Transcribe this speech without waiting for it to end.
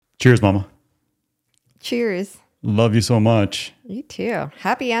Cheers, Mama. Cheers. Love you so much. You too.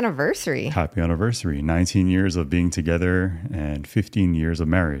 Happy anniversary. Happy anniversary. 19 years of being together and 15 years of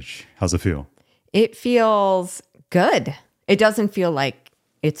marriage. How's it feel? It feels good. It doesn't feel like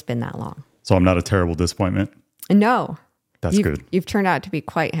it's been that long. So I'm not a terrible disappointment? No. That's good. You've turned out to be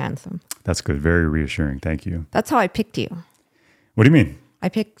quite handsome. That's good. Very reassuring. Thank you. That's how I picked you. What do you mean? I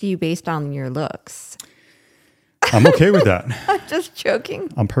picked you based on your looks. I'm okay with that. I'm just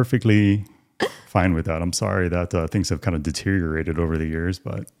joking. I'm perfectly fine with that. I'm sorry that things have kind of deteriorated over the years,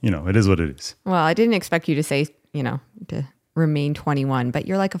 but it is what it is. Well, I didn't expect you to say, to remain 21, but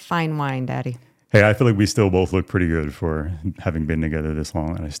you're like a fine wine, Daddy. Hey, I feel like we still both look pretty good for having been together this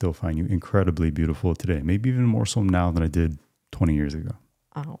long, and I still find you incredibly beautiful today. Maybe even more so now than I did 20 years ago.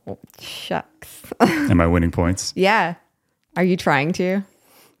 Oh, shucks. Am I winning points? Yeah. Are you trying to?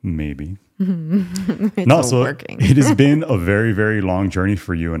 Maybe. It's working. It has been a very, very long journey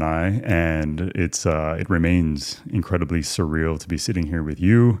for you and I, and it remains incredibly surreal to be sitting here with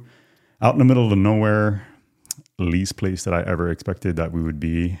you out in the middle of nowhere, least place that I ever expected that we would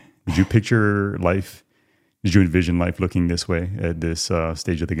be. Did you picture life? Did you envision life looking this way at this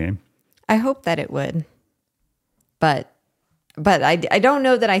stage of the game? I hope that it would, but I don't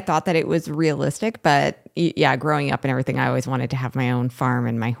know that I thought that it was realistic, but yeah, growing up and everything, I always wanted to have my own farm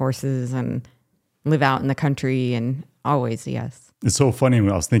and my horses and live out in the country, and always, yes. It's so funny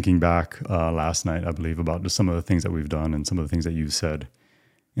when I was thinking back last night, I believe, about just some of the things that we've done and some of the things that you've said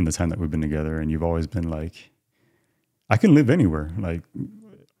in the time that we've been together. And you've always been like, I can live anywhere. Like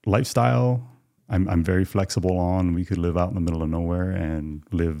lifestyle, I'm very flexible on. We could live out in the middle of nowhere and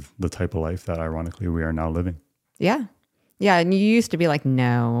live the type of life that ironically we are now living. Yeah. Yeah, and you used to be like,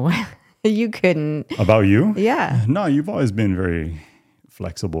 no, you couldn't. About you? Yeah. No, you've always been very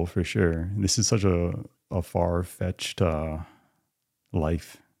flexible for sure. This is such a far-fetched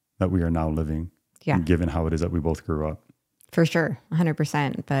life that we are now living, given how it is that we both grew up. For sure,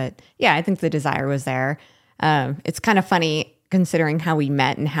 100%. But yeah, I think the desire was there. It's kind of funny considering how we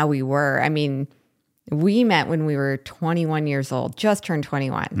met and how we were. I mean, we met when we were 21 years old, just turned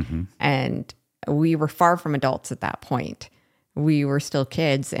 21. Mm-hmm. And we were far from adults at that point. We were still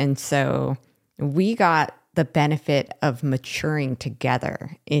kids. And so we got the benefit of maturing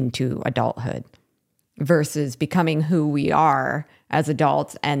together into adulthood versus becoming who we are as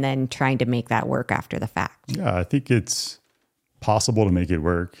adults and then trying to make that work after the fact. Yeah, I think it's possible to make it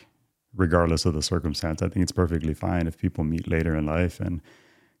work regardless of the circumstance. I think it's perfectly fine if people meet later in life and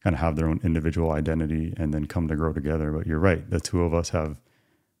kind of have their own individual identity and then come to grow together. But you're right. The two of us have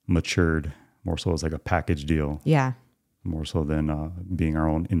matured more so as like a package deal. Yeah. More so than being our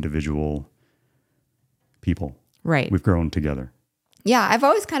own individual people. Right. We've grown together. Yeah. I've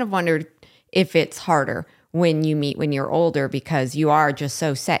always kind of wondered if it's harder when you meet when you're older because you are just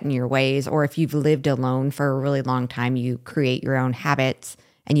so set in your ways, or if you've lived alone for a really long time, you create your own habits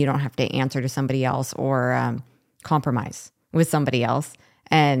and you don't have to answer to somebody else or compromise with somebody else.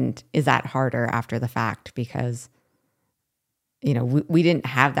 And is that harder after the fact? Because we didn't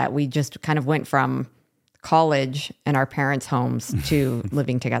have that. We just kind of went from college and our parents' homes to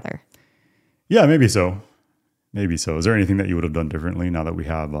living together. Yeah, maybe so. Maybe so. Is there anything that you would have done differently now that we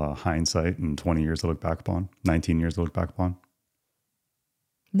have hindsight and 20 years to look back upon, 19 years to look back upon?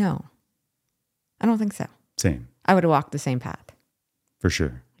 No, I don't think so. Same. I would have walked the same path. For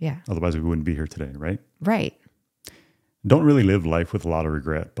sure. Yeah. Otherwise, we wouldn't be here today, right? Right. Don't really live life with a lot of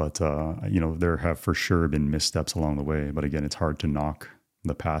regret, but there have for sure been missteps along the way. But again, it's hard to knock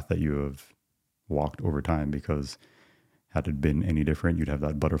the path that you have walked over time, because had it been any different, you'd have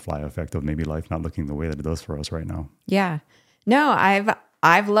that butterfly effect of maybe life not looking the way that it does for us right now. Yeah. No,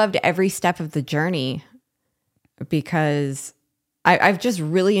 I've loved every step of the journey because I've just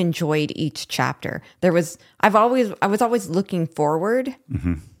really enjoyed each chapter. I was always looking forward.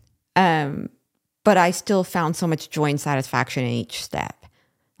 Mm-hmm. But I still found so much joy and satisfaction in each step.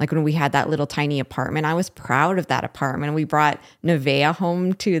 Like when we had that little tiny apartment, I was proud of that apartment. We brought Nevaeh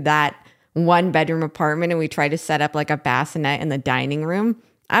home to that 1-bedroom apartment and we tried to set up like a bassinet in the dining room.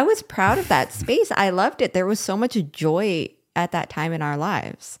 I was proud of that space. I loved it. There was so much joy at that time in our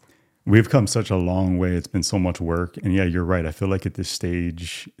lives. We've come such a long way. It's been so much work. And yeah, you're right. I feel like at this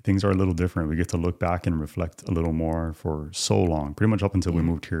stage, things are a little different. We get to look back and reflect a little more for so long, pretty much up until we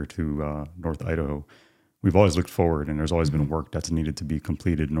moved here to North Idaho. We've always looked forward, and there's always been work that's needed to be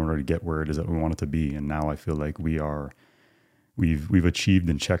completed in order to get where it is that we want it to be. And now I feel like we've achieved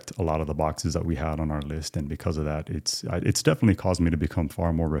and checked a lot of the boxes that we had on our list. And because of that, it's definitely caused me to become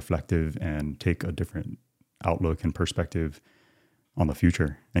far more reflective and take a different outlook and perspective on the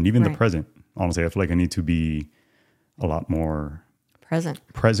future and even the present. Honestly, I feel like I need to be a lot more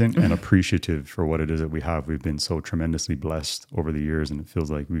present and appreciative for what it is that we have. We've been so tremendously blessed over the years, and it feels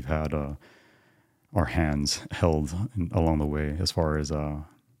like we've had our hands held along the way as far as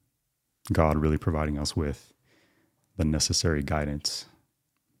God really providing us with the necessary guidance.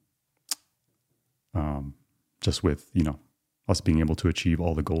 Just with, us being able to achieve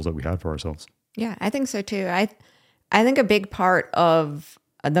all the goals that we had for ourselves. Yeah, I think so too. I think a big part of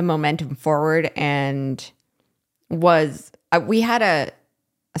the momentum forward was we had a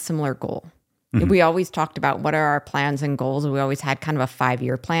similar goal. Mm-hmm. We always talked about what are our plans and goals. We always had kind of a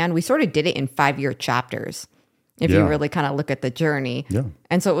 5-year plan. We sort of did it in 5-year chapters, if you really kind of look at the journey. Yeah.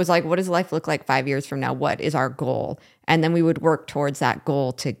 And so it was like, what does life look like 5 years from now? What is our goal? And then we would work towards that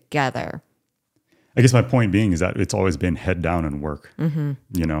goal together. I guess my point being is that it's always been head down and work,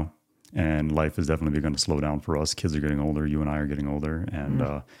 and life is definitely begun to slow down for us. Kids are getting older. You and I are getting older. And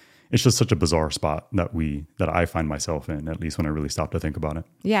it's just such a bizarre spot that I find myself in, at least when I really stop to think about it.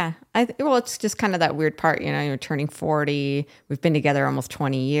 Yeah. Well, it's just kind of that weird part, you're turning 40. We've been together almost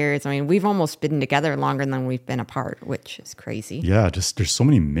 20 years. I mean, we've almost been together longer than we've been apart, which is crazy. Yeah. Just there's so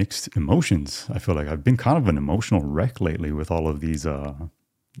many mixed emotions. I feel like I've been kind of an emotional wreck lately with all of these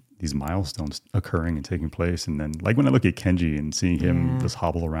milestones occurring and taking place. And then like when I look at Kenji and seeing him just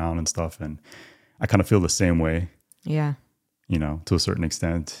hobble around and stuff, and I kind of feel the same way. Yeah. To a certain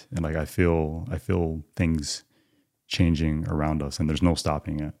extent. And like, I feel things changing around us and there's no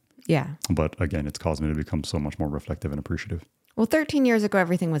stopping it. Yeah. But again, it's caused me to become so much more reflective and appreciative. Well, 13 years ago,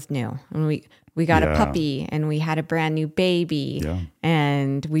 everything was new. And we got a puppy and we had a brand new baby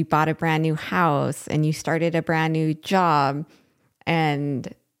and we bought a brand new house and you started a brand new job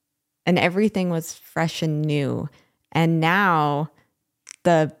and everything was fresh and new. And now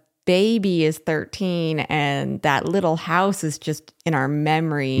the baby is 13 and that little house is just in our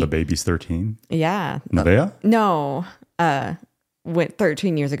memory. The baby's 13? Yeah. Nevaeh? No. Went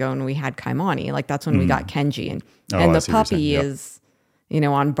 13 years ago when we had Kaimani. Like that's when we got Kenji. And the puppy is,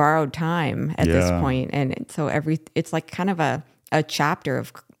 on borrowed time at this point. And so it's like kind of a chapter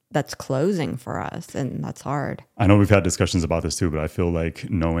that's closing for us, and that's hard. I know we've had discussions about this too, but I feel like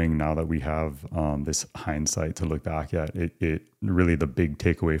knowing now that we have this hindsight to look back at, it really the big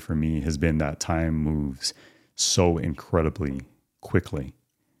takeaway for me has been that time moves so incredibly quickly.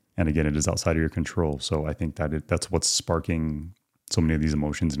 And again, it is outside of your control. So I think that's what's sparking so many of these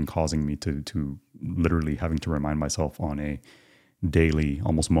emotions and causing me to literally having to remind myself on a daily,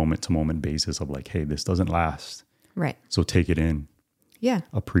 almost moment to moment basis of like, hey, this doesn't last. Right. So take it in. Yeah.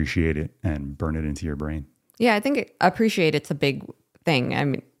 Appreciate it and burn it into your brain. Yeah, I think appreciate it's a big thing. I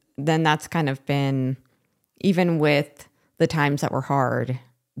mean, then that's kind of been, even with the times that were hard,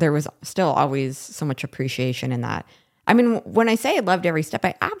 there was still always so much appreciation in that. I mean, when I say I loved every step,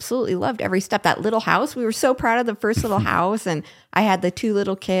 I absolutely loved every step. That little house, we were so proud of the first little house, and I had the 2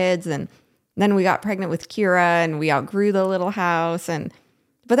 little kids, and then we got pregnant with Kira and we outgrew the little house.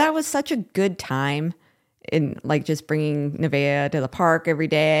 But that was such a good time. In like just bringing Nevaeh to the park every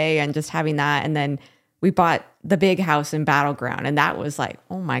day and just having that. And then we bought the big house in Battleground. And that was like,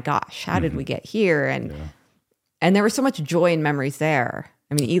 oh my gosh, how did we get here? And there was so much joy and memories there.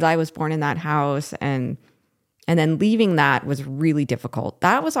 I mean, Eli was born in that house and then leaving that was really difficult.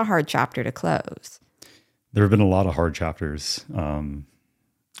 That was a hard chapter to close. There have been a lot of hard chapters along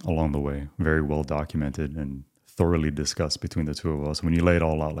the way, very well documented and thoroughly discussed between the two of us. When you lay it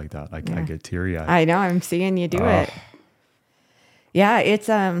all out like that, I get teary-eyed. I know, I'm seeing you do it. Yeah, it's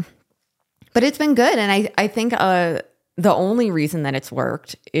but it's been good, and I think the only reason that it's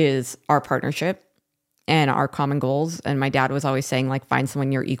worked is our partnership and our common goals. And my dad was always saying, like, find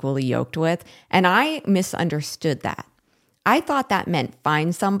someone you're equally yoked with, and I misunderstood that. I thought that meant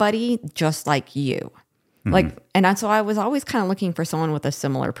find somebody just like you, so I was always kind of looking for someone with a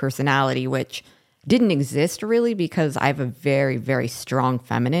similar personality, which didn't exist really because I have a very, very strong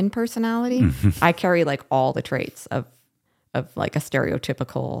feminine personality. I carry like all the traits of like a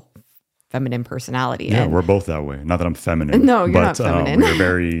stereotypical feminine personality. Yeah, we're both that way. Not that I'm feminine. No, you're not feminine. We're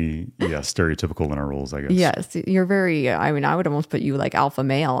very stereotypical in our roles, I guess. Yes, you're very, I mean, I would almost put you like alpha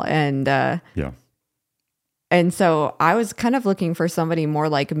male. And and so I was kind of looking for somebody more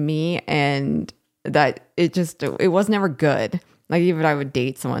like me, and that it was never good. Like even I would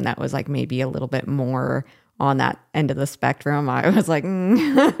date someone that was like maybe a little bit more on that end of the spectrum. I was like,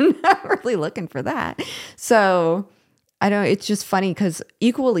 I'm not really looking for that. So I don't, it's just funny because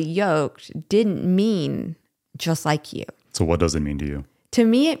equally yoked didn't mean just like you. So what does it mean to you? To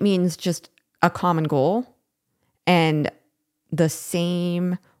me, it means just a common goal and the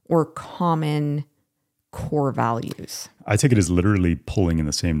same or common core values. I take it as literally pulling in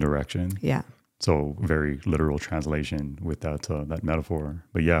the same direction. Yeah. So very literal translation with that metaphor.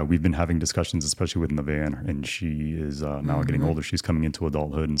 But yeah, we've been having discussions, especially with Nevaeh, and she is now getting older. She's coming into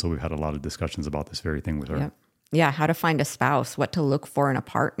adulthood. And so we've had a lot of discussions about this very thing with her. Yep. Yeah, how to find a spouse, what to look for in a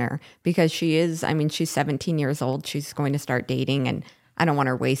partner, because she's 17 years old. She's going to start dating, and I don't want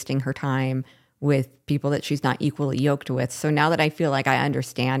her wasting her time with people that she's not equally yoked with. So now that I feel like I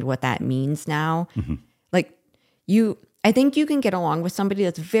understand what that means now, like I think you can get along with somebody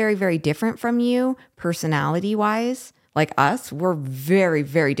that's very, very different from you personality wise. Like us, we're very,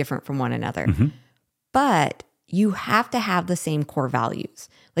 very different from one another. But you have to have the same core values.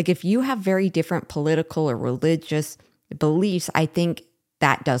 Like if you have very different political or religious beliefs, I think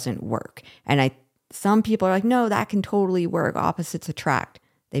that doesn't work. And some people are like, no, that can totally work. Opposites attract.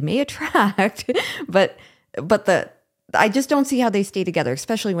 They may attract, but I just don't see how they stay together,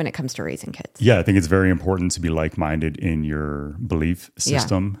 especially when it comes to raising kids. Yeah, I think it's very important to be like-minded in your belief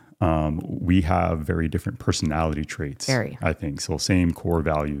system. We have very different personality traits, I think. So same core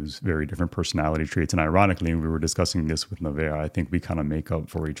values, very different personality traits. And ironically, we were discussing this with Nevaeh, I think we kind of make up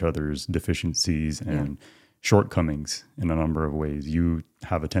for each other's deficiencies and shortcomings in a number of ways. You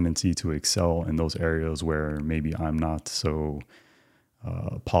have a tendency to excel in those areas where maybe I'm not so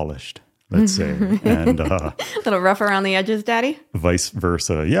polished, let's say, and a little rough around the edges, Daddy. Vice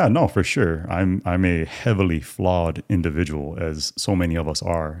versa. Yeah, no, for sure. I'm a heavily flawed individual, as so many of us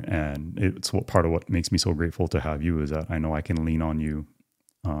are, and it's part of what makes me so grateful to have you is that I know I can lean on you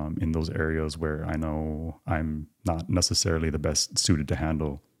in those areas where I know I'm not necessarily the best suited to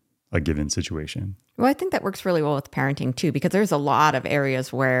handle a given situation. Well, I think that works really well with parenting too, because there's a lot of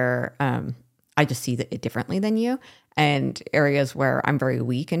areas where I just see it differently than you, and areas where I'm very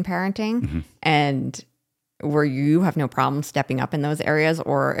weak in parenting and where you have no problem stepping up in those areas,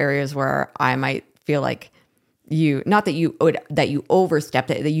 or areas where I might feel like not that you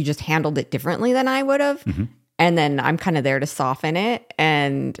overstepped it, that you just handled it differently than I would have. And then I'm kind of there to soften it.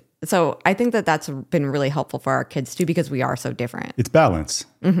 And so I think that that's been really helpful for our kids too, because we are so different. It's balance.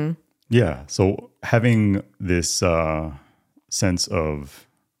 Yeah. So having this sense of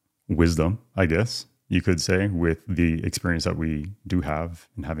wisdom, I guess you could say, with the experience that we do have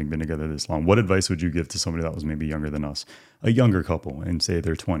and having been together this long, what advice would you give to somebody that was maybe younger than us, a younger couple in say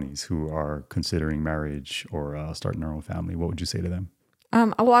their 20s who are considering marriage or starting their own family? What would you say to them?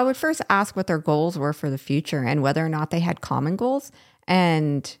 Well, I would first ask what their goals were for the future and whether or not they had common goals,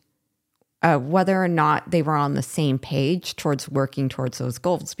 and whether or not they were on the same page towards working towards those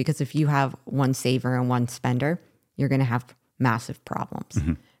goals. Because if you have one saver and one spender, you're going to have massive problems.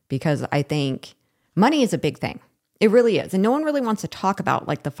 Because I think money is a big thing. It really is. And no one really wants to talk about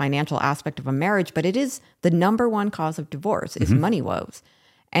like the financial aspect of a marriage, but it is the number one cause of divorce is money woes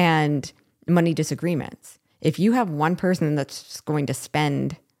and money disagreements. If you have one person that's just going to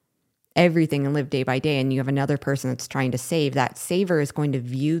spend everything and live day by day, and you have another person that's trying to save, that saver is going to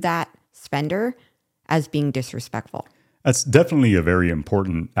view that spender as being disrespectful. That's definitely a very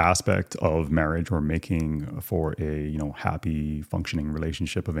important aspect of marriage, or making for a happy, functioning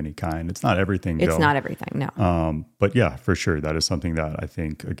relationship of any kind. It's not everything. It's not everything, no. But yeah, for sure, that is something that I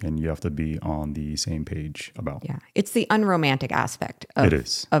think, again, you have to be on the same page about. Yeah, it's the unromantic aspect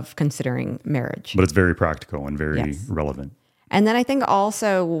of considering marriage. But it's very practical and very relevant. And then I think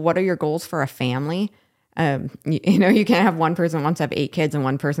also, what are your goals for a family? You can't have one person who wants to have 8 kids and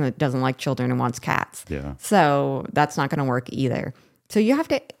one person that doesn't like children and wants cats. Yeah. So that's not going to work either. So you have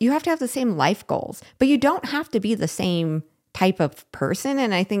to have the same life goals, but you don't have to be the same type of person.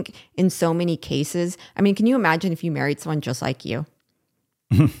 And I think in so many cases, I mean, can you imagine if you married someone just like you?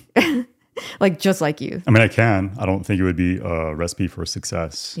 Like just like you. I mean, I can. I don't think it would be a recipe for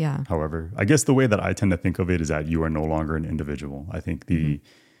success. Yeah. However, I guess the way that I tend to think of it is that you are no longer an individual. I think the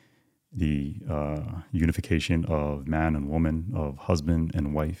unification of man and woman, of husband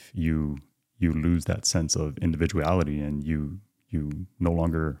and wife, you lose that sense of individuality, and you no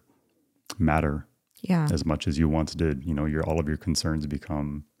longer matter as much as you once did. All of your concerns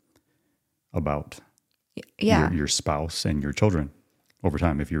become about your spouse and your children over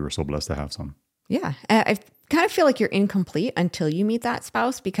time, if you were so blessed to have some. Yeah. I kind of feel like you're incomplete until you meet that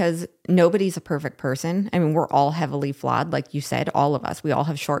spouse, because nobody's a perfect person. I mean, we're all heavily flawed. Like you said, all of us, we all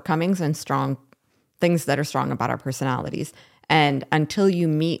have shortcomings and strong things that are strong about our personalities. And until you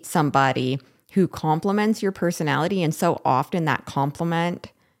meet somebody who complements your personality, and so often that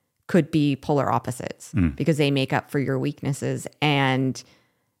complement could be polar opposites because they make up for your weaknesses. And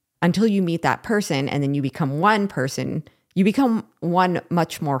until you meet that person and then you become one person, you become one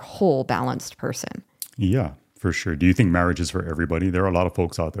much more whole, balanced person. Yeah, for sure. Do you think marriage is for everybody? There are a lot of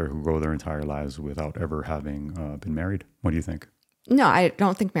folks out there who go their entire lives without ever having been married. What do you think? No, I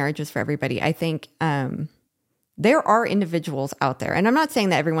don't think marriage is for everybody. I think there are individuals out there, and I'm not saying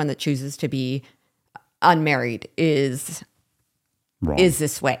that everyone that chooses to be unmarried is Wrong.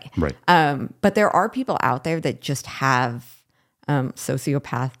 this way. Right. But there are people out there that just have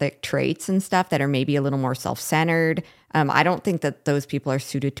sociopathic traits and stuff that are maybe a little more self-centered. I don't think that those people are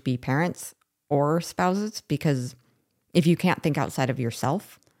suited to be parents or spouses, because if you can't think outside of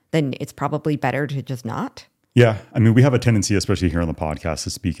yourself, then it's probably better to just not. Yeah. I mean, we have a tendency, especially here on the podcast, to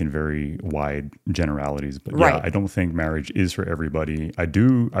speak in very wide generalities. But yeah, Right. I don't think marriage is for everybody.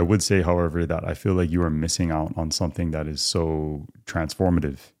 I would say, however, that I feel like you are missing out on something that is so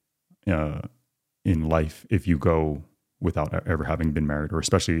transformative in life if you go without ever having been married, or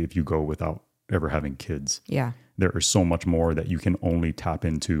especially if you go without ever having kids. Yeah. There is so much more that you can only tap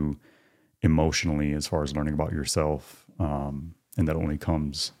into emotionally as far as learning about yourself. And that only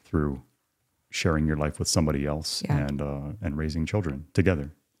comes through sharing your life with somebody else and raising children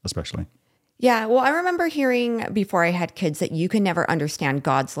together, especially. Yeah. Well, I remember hearing before I had kids that you can never understand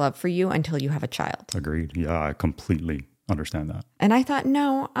God's love for you until you have a child. Agreed. Yeah, I completely understand that. And I thought,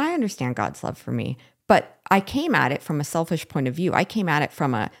 no, I understand God's love for me. But I came at it from a selfish point of view. I came at it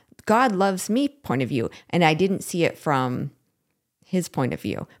from a God loves me point of view. And I didn't see it from his point of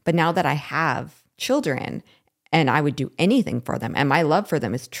view. But now that I have children, and I would do anything for them, and my love for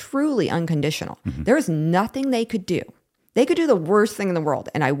them is truly unconditional. Mm-hmm. There is nothing they could do. They could do the worst thing in the world,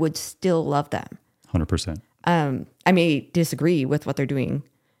 and I would still love them. 100%. I may disagree with what they're doing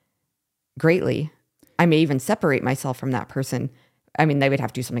greatly. I may even separate myself from that person. I mean, they would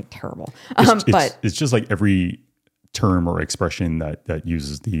have to do something terrible. But it's just like every term or expression that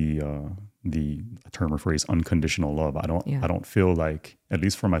uses the term or phrase unconditional love. I don't feel like, at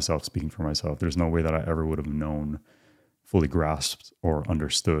least for myself, speaking for myself, there's no way that I ever would have known, fully grasped or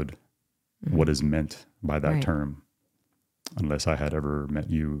understood what is meant by that term unless I had ever met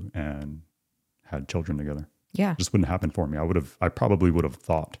you and had children together. Yeah. It just wouldn't happen for me. I probably would have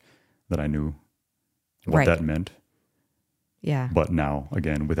thought that I knew what that meant. Yeah. But now,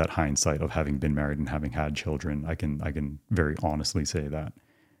 again, with that hindsight of having been married and having had children, I can very honestly say that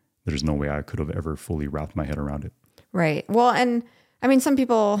there's no way I could have ever fully wrapped my head around it. Right. Well, and I mean, some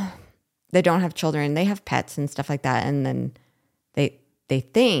people, they don't have children, they have pets and stuff like that. And then they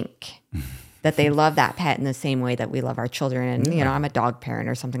think that they love that pet in the same way that we love our children. And, you know, I'm a dog parent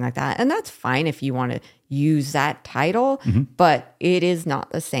or something like that. And that's fine if you want to use that title, but it is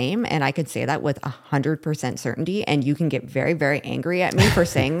not the same. And I could say that with 100% certainty. And you can get very, very angry at me for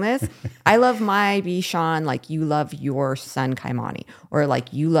saying this. I love my Bichon like you love your son Kaimani, or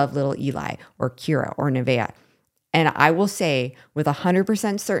like you love little Eli or Kira or Nevea. And I will say with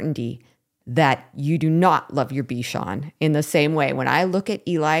 100% certainty that you do not love your Bichon in the same way. When I look at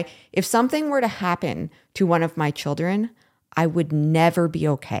Eli, if something were to happen to one of my children, I would never be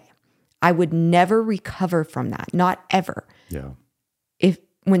okay. I would never recover from that. Not ever. Yeah.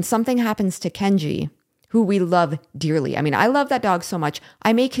 When something happens to Kenji, who we love dearly. I mean, I love that dog so much.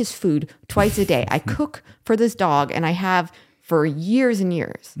 I make his food twice a day. I cook for this dog, and I have for years and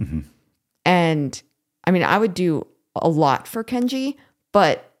years. Mm-hmm. And I mean, I would do a lot for Kenji,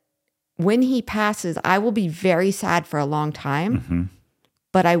 but when he passes, I will be very sad for a long time,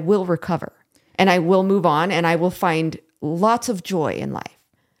 but I will recover and I will move on and I will find lots of joy in life.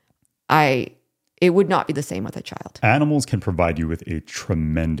 It would not be the same with a child. Animals can provide you with a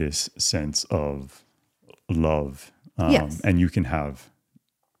tremendous sense of love. Yes. And you can have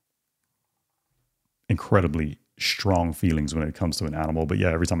incredibly strong feelings when it comes to an animal. But yeah,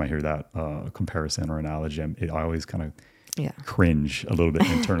 every time I hear that comparison or analogy, I always kind of cringe a little bit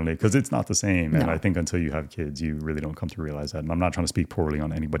internally because it's not the same. And I think until you have kids, you really don't come to realize that. And I'm not trying to speak poorly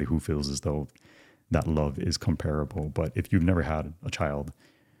on anybody who feels as though that love is comparable. But if you've never had a child,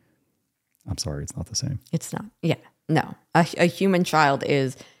 I'm sorry, it's not the same. It's not. Yeah, no. A human child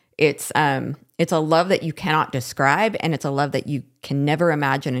it's a love that you cannot describe, and it's a love that you can never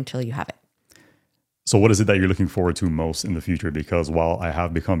imagine until you have it. So what is it that you're looking forward to most in the future? Because while I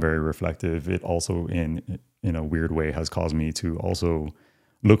have become very reflective, it also in a weird way has caused me to also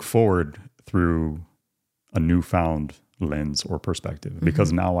look forward through a newfound lens or perspective,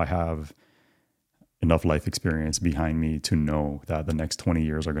 because now I have enough life experience behind me to know that the next 20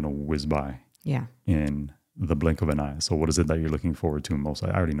 years are going to whiz by in the blink of an eye. So what is it that you're looking forward to most? I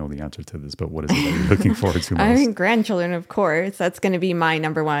already know the answer to this, but what is it that you're looking forward to most? I mean, grandchildren, of course. That's going to be my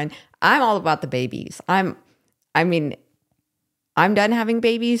number one. I'm all about the babies. I'm done having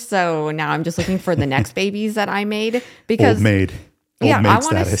babies, so now I'm just looking for the next babies that I made. Because Old maid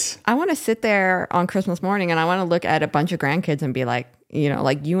status. I want to sit there on Christmas morning and I want to look at a bunch of grandkids and be like, you know,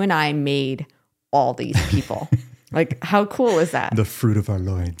 like you and I made all these people. Like, how cool is that? The fruit of our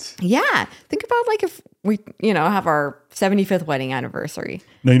loins. Yeah. Think about like if we, have our 75th wedding anniversary.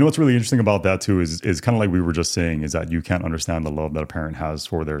 Now, you know what's really interesting about that too is kind of like we were just saying, is that you can't understand the love that a parent has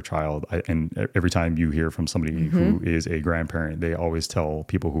for their child. And every time you hear from somebody who is a grandparent, they always tell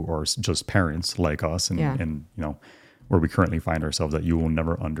people who are just parents like us and where we currently find ourselves, that you will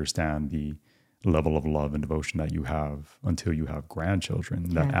never understand the level of love and devotion that you have until you have grandchildren.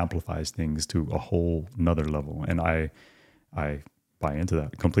 That amplifies things to a whole nother level. And I buy into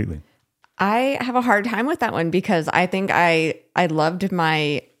that completely. I have a hard time with that one because I think I loved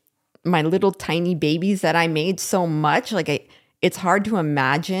my little tiny babies that I made so much. Like it's hard to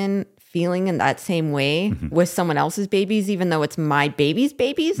imagine feeling in that same way with someone else's babies, even though it's my baby's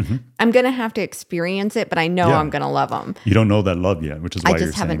babies. I'm going to have to experience it, but I know I'm going to love them. You don't know that love yet, which is why I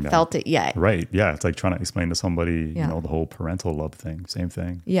just haven't felt it yet. Right. Yeah. It's like trying to explain to somebody, the whole parental love thing, same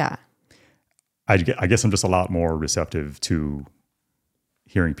thing. Yeah. I guess I'm just a lot more receptive to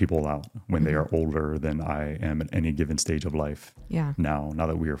hearing people out when they are older than I am at any given stage of life. Yeah. Now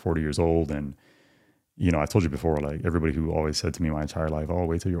that we are 40 years old, and I told you before, like everybody who always said to me my entire life, "Oh,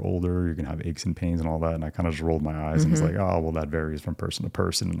 wait till you're older, you're gonna have aches and pains and all that," and I kind of just rolled my eyes and was like, "Oh, well, that varies from person to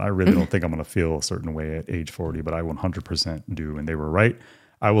person, and I really don't think I'm gonna feel a certain way at age 40, but I 100% do." And they were right.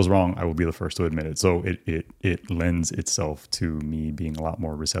 I was wrong. I will be the first to admit it. So it lends itself to me being a lot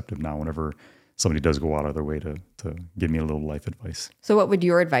more receptive now whenever somebody does go out of their way to give me a little life advice. So what would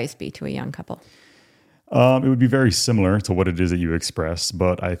your advice be to a young couple? It would be very similar to what it is that you expressed,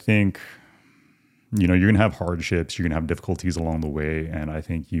 but I think, you're going to have hardships, you're going to have difficulties along the way. And I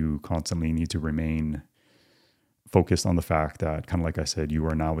think you constantly need to remain focused on the fact that, kind of like I said, you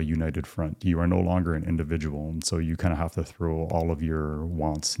are now a united front. You are no longer an individual. And so you kind of have to throw all of your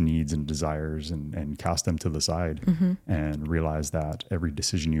wants, needs, and desires and cast them to the side and realize that every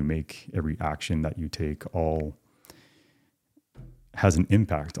decision you make, every action that you take, all has an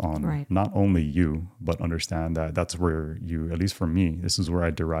impact on not only you, but understand that that's where you, at least for me, this is where I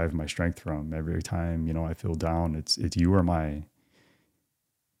derive my strength from. Every time, I feel down, it's you or my...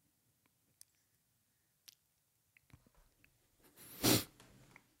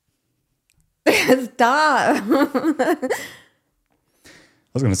 Stop. I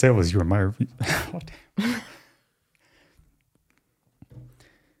was going to say it was you or my... Oh, damn.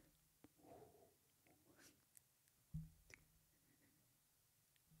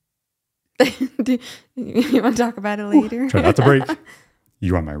 Do you want to talk about it later? Try not to break.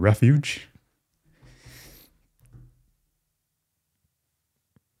 You are my refuge.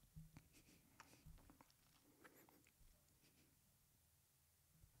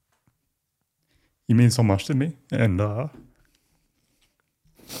 You mean so much to me, and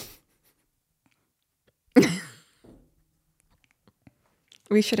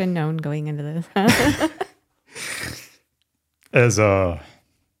we should have known going into this. as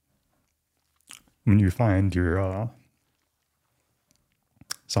when you find your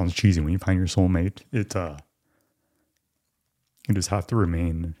sounds cheesy, when you find your soulmate, you just have to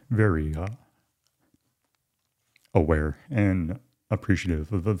remain very aware and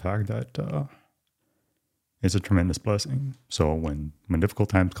appreciative of the fact that it's a tremendous blessing. So when difficult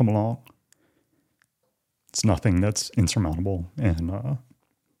times come along, it's nothing that's insurmountable, and as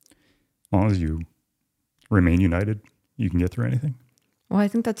long as you remain united, you can get through anything. Well, I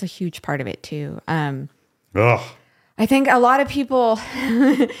think that's a huge part of it too. I think a lot of people,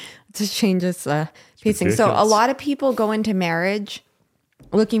 just changes pacing. So a lot of people go into marriage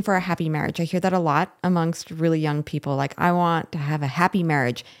looking for a happy marriage. I hear that a lot amongst really young people. Like, I want to have a happy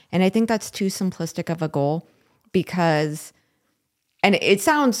marriage. And I think that's too simplistic of a goal because, and it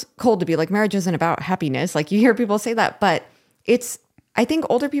sounds cold to be like, marriage isn't about happiness. Like, you hear people say that, but I think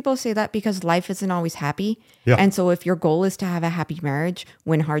older people say that because life isn't always happy. Yeah. And so if your goal is to have a happy marriage,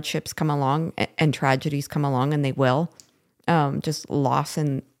 when hardships come along and tragedies come along, and they will, just loss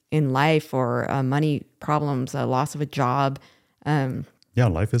in life or money problems, a loss of a job.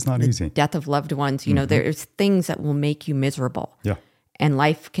 Life is not easy. Death of loved ones. There's things that will make you miserable. Yeah. And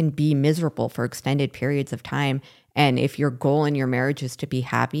life can be miserable for extended periods of time. And if your goal in your marriage is to be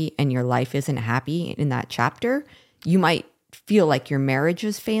happy and your life isn't happy in that chapter, you might feel like your marriage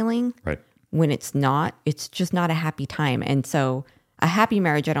is failing. Right. When it's not. It's just not a happy time. And so a happy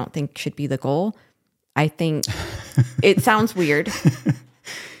marriage, I don't think, should be the goal. I think it sounds weird.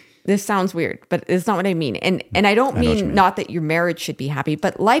 This sounds weird, but it's not what I mean. And I don't mean not that your marriage should be happy,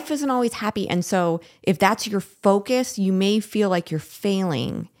 but life isn't always happy. And so if that's your focus, you may feel like you're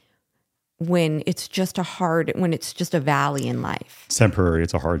failing when it's just a valley in life. It's temporary.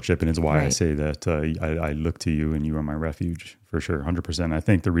 It's a hardship. And it's why I Right. say that I look to you and you are my refuge for sure. 100%. I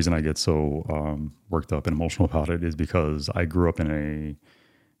think the reason I get so worked up and emotional about it is because I grew up in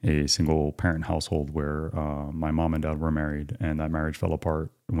a single parent household where my mom and dad were married, and that marriage fell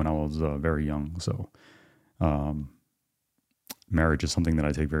apart when I was very young. So marriage is something that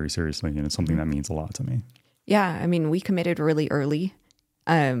I take very seriously, and it's something that means a lot to me. Yeah, I mean, we committed really early.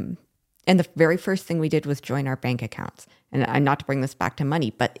 And the very first thing we did was join our bank accounts. And not to bring this back to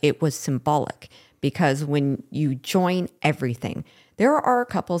money, but it was symbolic because when you join everything, there are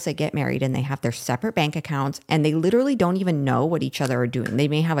couples that get married and they have their separate bank accounts and they literally don't even know what each other are doing. They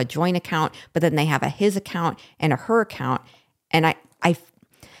may have a joint account, but then they have a his account and a her account. And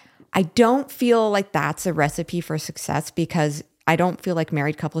I don't feel like that's a recipe for success because I don't feel like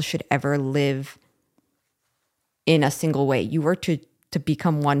married couples should ever live in a single way. You are to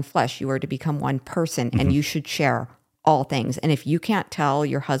become one flesh. You are to become one person, and you should share all things. And if you can't tell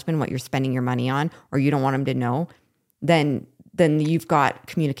your husband what you're spending your money on, or you don't want him to know, then you've got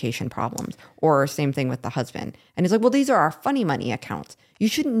communication problems. Or same thing with the husband. And it's like, well, these are our funny money accounts. You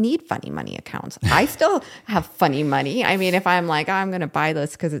shouldn't need funny money accounts. I still have funny money. I mean, if I'm like, oh, I'm going to buy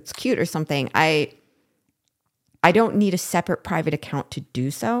this because it's cute or something, I don't need a separate private account to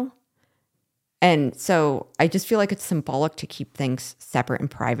do so. And so I just feel like it's symbolic to keep things separate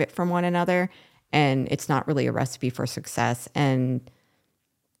and private from one another. And it's not really a recipe for success. And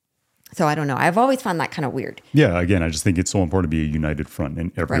so I don't know. I've always found that kind of weird. Yeah, again, I just think it's so important to be a united front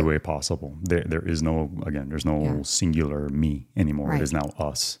in every Right. way possible. There is no, again, there's no singular me anymore. Right. It is now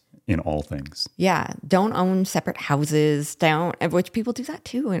us in all things. Yeah. Don't own separate houses. Which people do that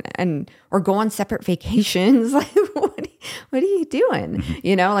too. Or go on separate vacations. Like, what are you doing? Mm-hmm.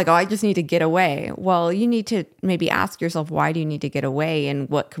 You know, like, oh, I just need to get away. Well, you need to maybe ask yourself, why do you need to get away? And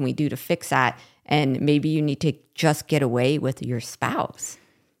what can we do to fix that? And maybe you need to just get away with your spouse.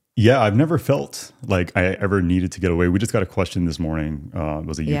 Yeah, I've never felt like I ever needed to get away. We just got a question this morning. It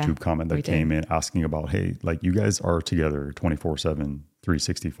was a YouTube comment that came in asking about, hey, like you guys are together 24/7,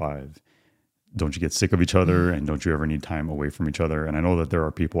 365. Don't you get sick of each other? And don't you ever need time away from each other? And I know that there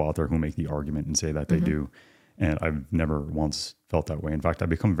are people out there who make the argument and say that they do. And I've never once felt that way. In fact, I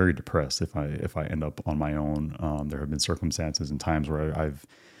become very depressed if I end up on my own. There have been circumstances and times where I've,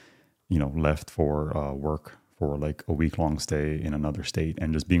 left for work for like a week-long stay in another state,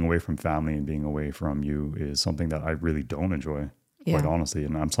 and just being away from family and being away from you is something that I really don't enjoy, quite honestly.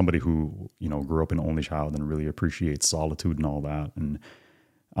 And I'm somebody who, grew up an only child and really appreciates solitude and all that. And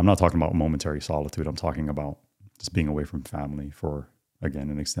I'm not talking about momentary solitude. I'm talking about just being away from family for, again,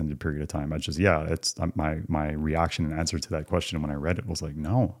 an extended period of time. It's my reaction and answer to that question when I read it was like,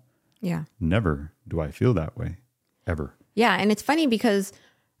 no, never do I feel that way, ever. Yeah. And it's funny because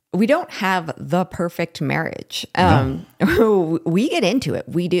we don't have the perfect marriage. We get into it.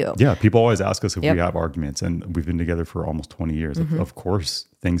 We do. Yeah. People always ask us if we have arguments, and we've been together for almost 20 years. Of course,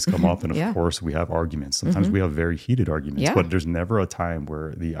 things come up, and of course we have arguments. Sometimes we have very heated arguments, but there's never a time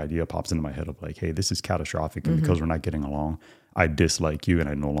where the idea pops into my head of like, hey, this is catastrophic. And because we're not getting along, I dislike you and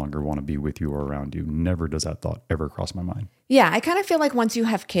I no longer want to be with you or around you. Never does that thought ever cross my mind. Yeah, I kind of feel like once you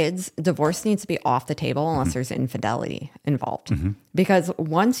have kids, divorce needs to be off the table unless there's infidelity involved. Because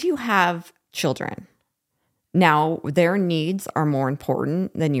once you have children, now their needs are more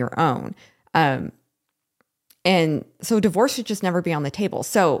important than your own. And so divorce should just never be on the table.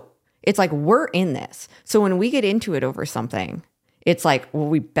 So it's like, we're in this. So when we get into it over something, it's like, well,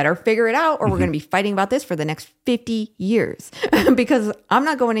 we better figure it out or we're going to be fighting about this for the next 50 years because I'm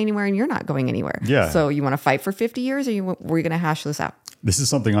not going anywhere and you're not going anywhere. Yeah. So you want to fight for 50 years or we're going to hash this out? This is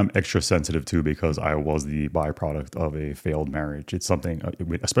something I'm extra sensitive to because I was the byproduct of a failed marriage. It's something,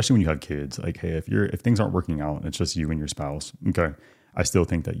 especially when you have kids, like, hey, if things aren't working out, it's just you and your spouse. Okay. I still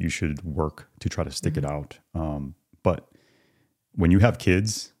think that you should work to try to stick it out. But when you have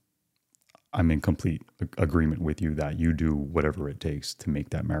kids, I'm in complete agreement with you that you do whatever it takes to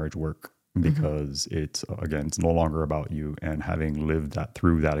make that marriage work, because it's no longer about you. And having lived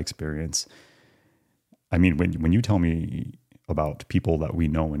through that experience, I mean, when you tell me about people that we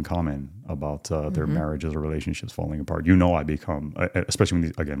know in common about their marriages or relationships falling apart, I become,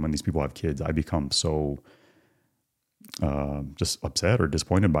 especially when these people have kids, I become so just upset or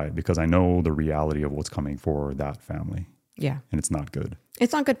disappointed by it because I know the reality of what's coming for that family. Yeah. And it's not good.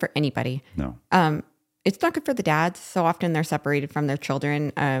 It's not good for anybody. No. It's not good for the dads. So often they're separated from their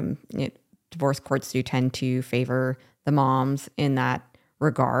children. Divorce courts do tend to favor the moms in that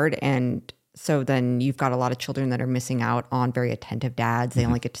regard. And so then you've got a lot of children that are missing out on very attentive dads. They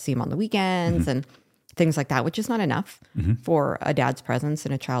only get to see them on the weekends and things like that, which is not enough for a dad's presence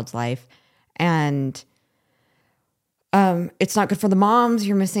in a child's life. And it's not good for the moms.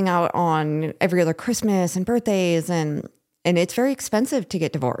 You're missing out on every other Christmas and birthdays, and it's very expensive to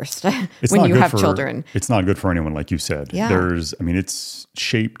get divorced when you have children. It's not good for anyone, like you said. Yeah. It's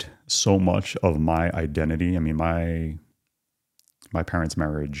shaped so much of my identity. I mean, my parents'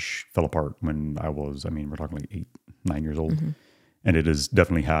 marriage fell apart when I was, we're talking like 8, 9 years old. And it has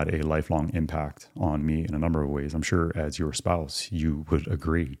definitely had a lifelong impact on me in a number of ways. I'm sure as your spouse, you would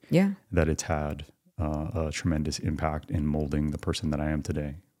agree that it's had a tremendous impact in molding the person that I am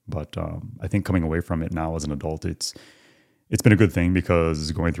today. But I think coming away from it now as an adult, it's been a good thing,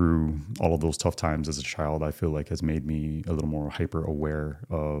 because going through all of those tough times as a child, I feel like has made me a little more hyper aware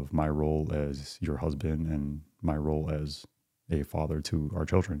of my role as your husband and my role as a father to our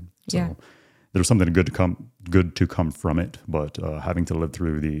children. So there's something good to come from it, but having to live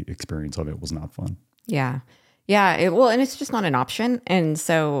through the experience of it was not fun. Yeah. Yeah. And it's just not an option. And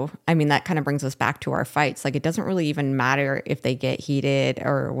so, that kind of brings us back to our fights. Like, it doesn't really even matter if they get heated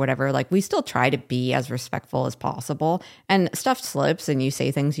or whatever. Like, we still try to be as respectful as possible, and stuff slips and you say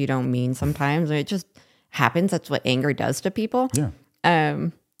things you don't mean sometimes. And it just happens. That's what anger does to people. Yeah.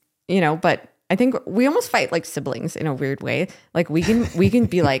 But I think we almost fight like siblings in a weird way. Like, we can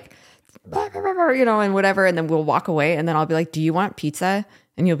be like, and whatever. And then we'll walk away, and then I'll be like, do you want pizza?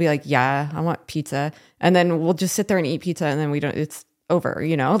 And you'll be like, yeah, I want pizza. And then we'll just sit there and eat pizza, and then it's over,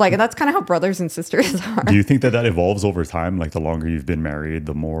 and that's kind of how brothers and sisters are. Do you think that evolves over time? Like, the longer you've been married,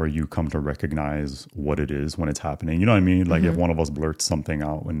 the more you come to recognize what it is when it's happening. You know what I mean? Like, if one of us blurts something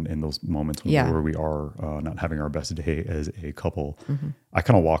out in those moments where we are not having our best day as a couple, I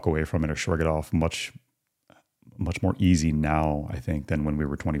kind of walk away from it or shrug it off much more easy now, I think, than when we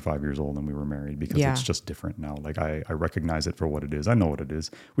were 25 years old and we were married, because it's just different now. Like, I recognize it for what it is. I know what it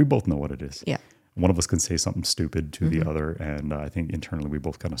is. We both know what it is. Yeah. One of us can say something stupid to the other, and I think internally we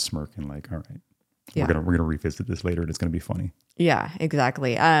both kind of smirk and like, all right, we're gonna revisit this later, and it's gonna be funny. Yeah,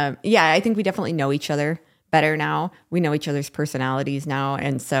 exactly. I think we definitely know each other better now. We know each other's personalities now,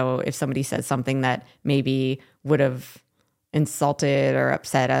 and so if somebody says something that maybe would have insulted or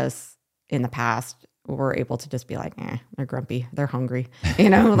upset us in the past, we're able to just be like, they're grumpy, they're hungry,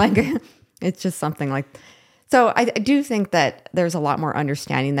 like it's just something like. So I do think that there's a lot more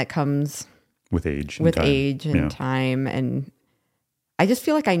understanding that comes with age and time. And I just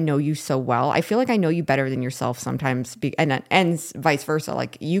feel like I know you so well. I feel like I know you better than yourself sometimes, and vice versa.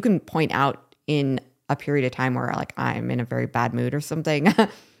 Like, you can point out in a period of time where like I'm in a very bad mood or something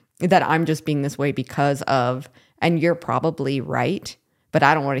that I'm just being this way because of, and you're probably right, but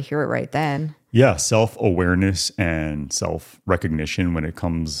I don't want to hear it right then. Yeah, self-awareness and self-recognition when it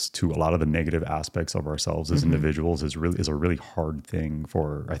comes to a lot of the negative aspects of ourselves as individuals is a really hard thing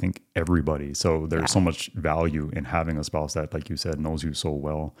for, I think, everybody. So there's so much value in having a spouse that, like you said, knows you so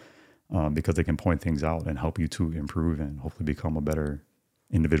well, because they can point things out and help you to improve and hopefully become a better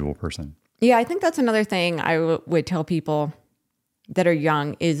individual person. Yeah, I think that's another thing I would tell people that are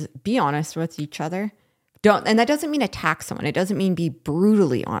young is be honest with each other. And that doesn't mean attack someone. It doesn't mean be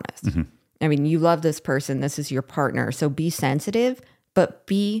brutally honest. You love this person. This is your partner. So be sensitive, but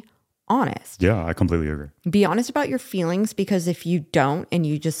be honest. Yeah, I completely agree. Be honest about your feelings, because if you don't and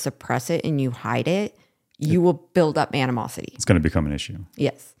you just suppress it and you hide it, you will build up animosity. It's going to become an issue.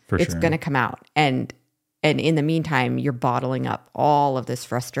 Yes, it's going to come out. And in the meantime, you're bottling up all of this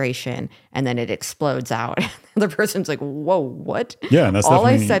frustration, and then it explodes out. The person's like, whoa, what? Yeah, and that's all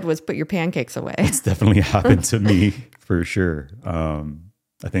I said was put your pancakes away. It's definitely happened to me for sure.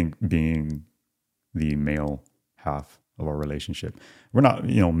 I think being the male half of our relationship, we're not,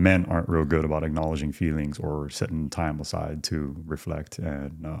 men aren't real good about acknowledging feelings or setting time aside to reflect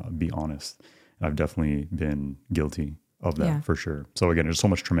and be honest. I've definitely been guilty of that for sure. So again, there's so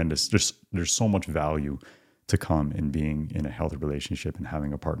much there's so much value to come in being in a healthy relationship and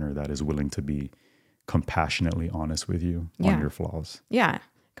having a partner that is willing to be compassionately honest with you on your flaws. Yeah.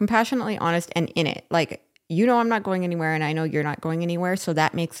 Compassionately honest and in it. Like, I'm not going anywhere, and I know you're not going anywhere. So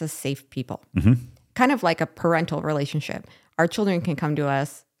that makes us safe people. Kind of like a parental relationship. Our children can come to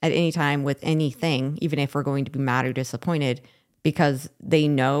us at any time with anything, even if we're going to be mad or disappointed, because they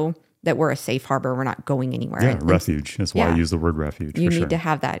know that we're a safe harbor. We're not going anywhere. Yeah, refuge. That's why I use the word refuge. You need to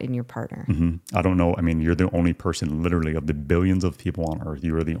have that in your partner. I don't know. You're the only person, literally, of the billions of people on earth,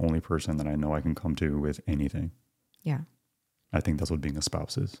 you are the only person that I know I can come to with anything. Yeah. I think that's what being a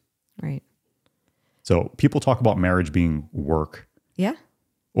spouse is. Right. So people talk about marriage being work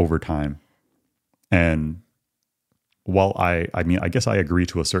over time. And while I guess I agree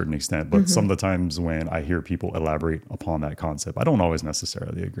to a certain extent, but some of the times when I hear people elaborate upon that concept, I don't always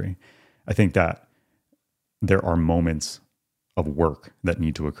necessarily agree. I think that there are moments of work that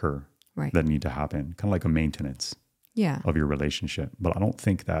need to occur Right. that need to happen, kind of like a maintenance Yeah. of your relationship. But I don't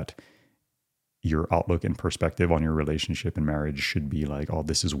think that your outlook and perspective on your relationship and marriage should be like, oh,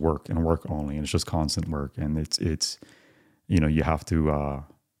 this is work and work only, and it's just constant work, and it's you have to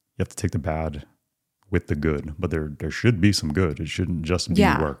take the bad with the good, but there should be some good. It shouldn't just be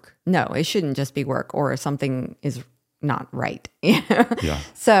work. No, it shouldn't just be work, or something is not right. Yeah.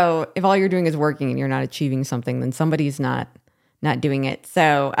 So if all you're doing is working and you're not achieving something, then somebody's not doing it.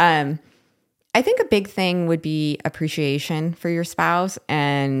 So I think a big thing would be appreciation for your spouse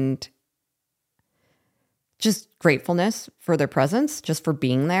and just gratefulness for their presence, just for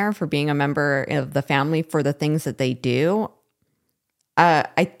being there, for being a member of the family, for the things that they do.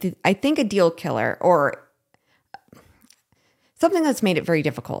 I think a deal killer or something that's made it very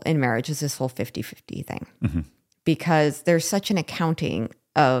difficult in marriage is this whole 50-50 thing. Mm-hmm. Because there's such an accounting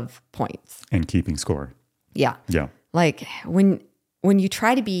of points. And keeping score. Yeah. Yeah. Like when you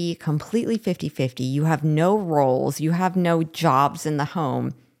try to be completely 50-50, you have no roles, you have no jobs in the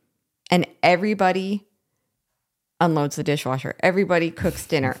home, and everybody unloads the dishwasher. Everybody cooks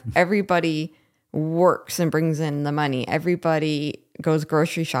dinner. Everybody works and brings in the money. Everybody goes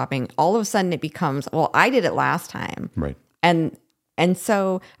grocery shopping. All of a sudden it becomes, well, I did it last time. Right. And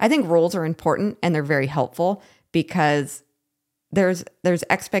so I think roles are important and they're very helpful because there's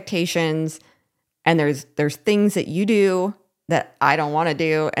expectations and there's things that you do that I don't want to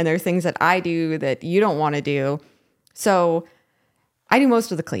do. And there's things that I do that you don't want to do. So I do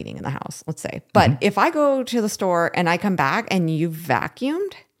most of the cleaning in the house, let's say. But if I go to the store and I come back and you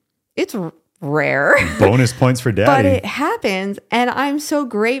vacuumed, it's rare. Bonus points for daddy. But it happens. And I'm so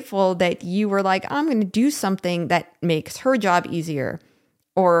grateful that you were like, I'm going to do something that makes her job easier.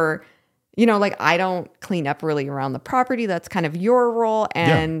 Or, like I don't clean up really around the property. That's kind of your role.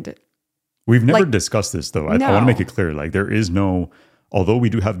 And we've never discussed this though. I want to make it clear. Like there is no, although we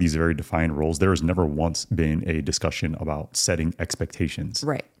do have these very defined roles, there has never once been a discussion about setting expectations.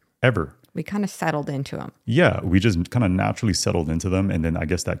 Right. Ever. We kind of settled into them. Yeah, we just kind of naturally settled into them. And then I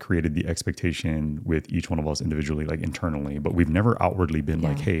guess that created the expectation with each one of us individually, like internally. But we've never outwardly been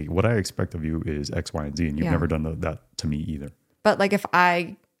like, hey, what I expect of you is X, Y, and Z. And you've never done that to me either. But like if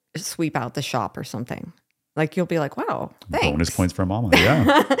I sweep out the shop or something, like you'll be like, wow, thanks. Bonus points for mama.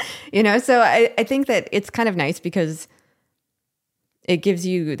 Yeah. So I think that it's kind of nice because it gives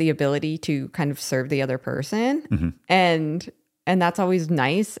you the ability to kind of serve the other person. Mm-hmm. And that's always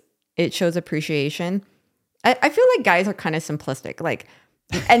nice. It shows appreciation. I feel like guys are kind of simplistic. Like,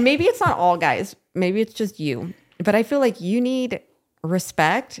 and maybe it's not all guys. Maybe it's just you. But I feel like you need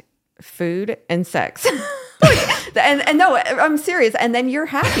respect, food, and sex. and no, I'm serious. And then you're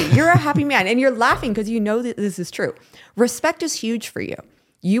happy. You're a happy man. And you're laughing because you know that this is true. Respect is huge for you.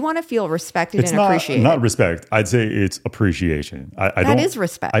 You want to feel respected and appreciated. Not respect. I'd say it's appreciation. That is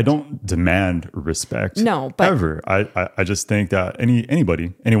respect. I don't demand respect. No, but ever. I just think that any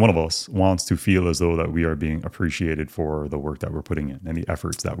one of us wants to feel as though that we are being appreciated for the work that we're putting in and the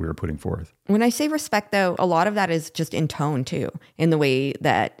efforts that we are putting forth. When I say respect, though, a lot of that is just in tone too, in the way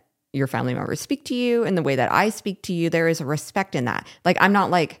that your family members speak to you, in the way that I speak to you. There is a respect in that. Like I'm not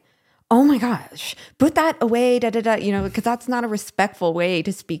like, oh my gosh, put that away, because that's not a respectful way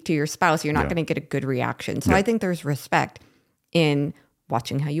to speak to your spouse. You're not going to get a good reaction. So I think there's respect in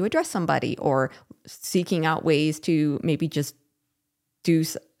watching how you address somebody or seeking out ways to maybe just do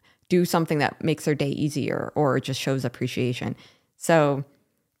something that makes their day easier or just shows appreciation. So,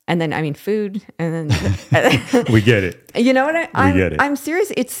 and then, I mean, food, and then we get it. You know what? We get it. I'm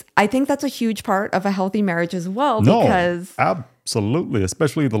serious. I think that's a huge part of a healthy marriage as well. Because absolutely,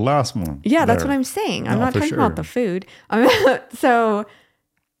 especially the last one. Yeah, that's what I'm saying. I'm not talking about the food. So,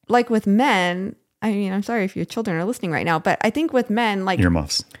 like with men, I mean, I'm sorry if your children are listening right now, but I think with men, like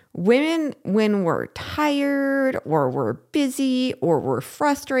earmuffs. Women, when we're tired or we're busy or we're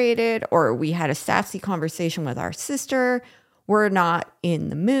frustrated or we had a sassy conversation with our sister, we're not in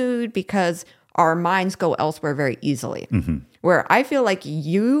the mood because our minds go elsewhere very easily. Mm-hmm. Where I feel like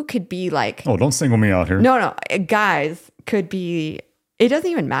you could be like... Oh, don't single me out here. No. Guys could be... It doesn't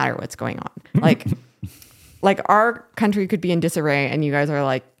even matter what's going on. Like our country could be in disarray and you guys are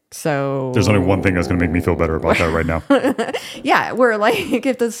like, so... There's only one thing that's going to make me feel better about that right now. Yeah, we're like,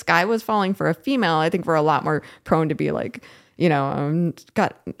 if the sky was falling for a female, I think we're a lot more prone to be like,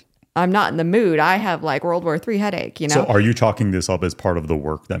 I'm not in the mood. I have like World War III headache, So are you chalking this up as part of the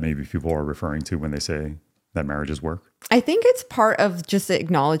work that maybe people are referring to when they say that marriage is work? I think it's part of just the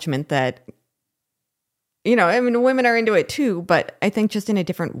acknowledgement that, I mean, women are into it too, but I think just in a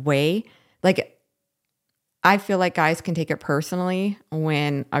different way. Like I feel like guys can take it personally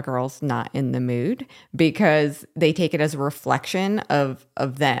when a girl's not in the mood because they take it as a reflection of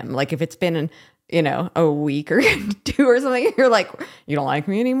them. Like if it's been, a week or two or something, you're like, you don't like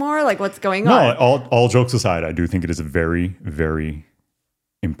me anymore? Like what's going on? No, all jokes aside, I do think it is a very, very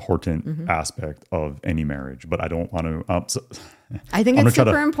important aspect of any marriage, but I don't want to. I think it's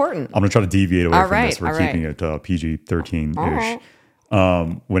super important. I'm going to try to deviate away from this. We're all keeping right. it PG-13-ish.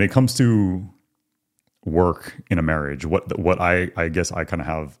 When it comes to work in a marriage, what I guess I kind of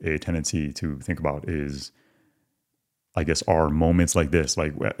have a tendency to think about is, I guess, are moments like this.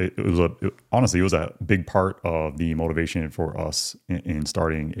 Like honestly, it was a big part of the motivation for us in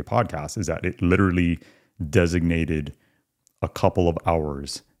starting a podcast, is that it literally designated a couple of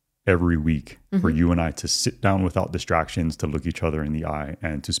hours every week for you and I to sit down without distractions, to look each other in the eye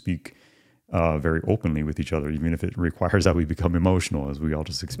and to speak very openly with each other, even if it requires that we become emotional, as we all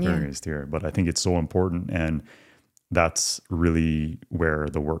just experienced here. But I think it's so important. And that's really where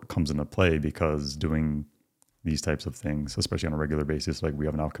the work comes into play, because doing these types of things, especially on a regular basis, like we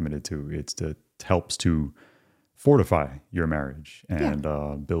have now committed to, it helps to fortify your marriage and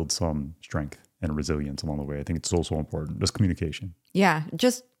build some strength and resilience along the way. I think it's so important. Just communication. Yeah.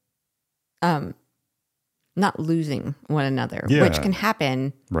 Just not losing one another, which can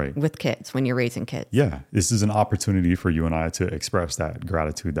happen with kids when you're raising kids. Yeah. This is an opportunity for you and I to express that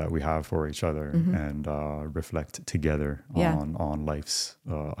gratitude that we have for each other and reflect together on life's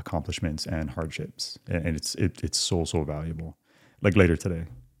accomplishments and hardships. And it's so valuable. Like later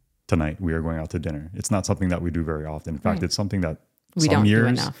tonight, we are going out to dinner. It's not something that we do very often. In fact, it's something that we don't do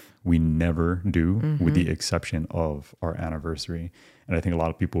enough. We never do, with the exception of our anniversary. And I think a lot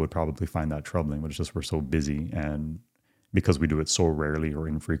of people would probably find that troubling, but it's just we're so busy, and because we do it so rarely or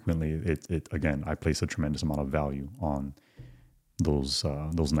infrequently, it again, I place a tremendous amount of value on those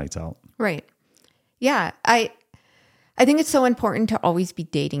nights out. Right. Yeah. I think it's so important to always be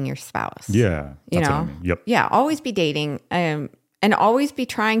dating your spouse. Yeah. That's what I mean. Yep. Yeah. Always be dating, and always be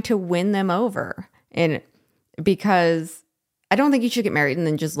trying to win them over. And because I don't think you should get married and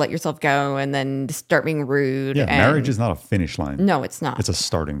then just let yourself go and then start being rude. Yeah, marriage is not a finish line. No, it's not. It's a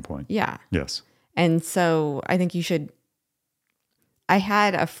starting point. Yeah. Yes. And so I think you should. I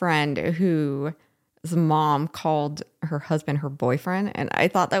had a friend whose mom called her husband her boyfriend, and I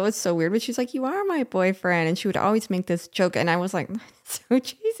thought that was so weird, but she's like, "You are my boyfriend," and she would always make this joke, and I was like, so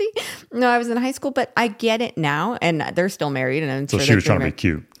cheesy. No, I was in high school, but I get it now, and they're still married, and I'm so sure she was trying to be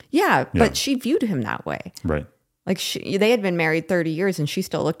cute. Yeah, but she viewed him that way. Right. Like they had been married 30 years and she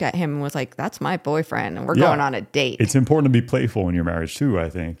still looked at him and was like, that's my boyfriend and we're going on a date. It's important to be playful in your marriage too, I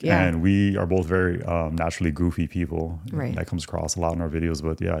think. Yeah. And we are both very naturally goofy people. Right. That comes across a lot in our videos.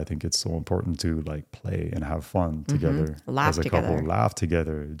 But yeah, I think it's so important to like play and have fun together. Laugh as a together. couple. Laugh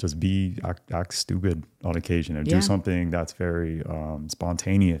together. Just act stupid on occasion and do something that's very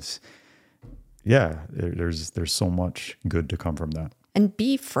spontaneous. Yeah, there's so much good to come from that. And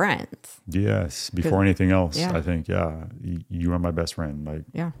be friends. Yes. Before anything else, I think, you are my best friend.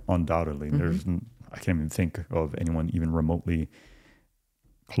 Like, undoubtedly. I can't even think of anyone even remotely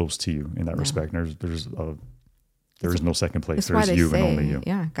close to you in that respect. There's no second place. There's you and only you.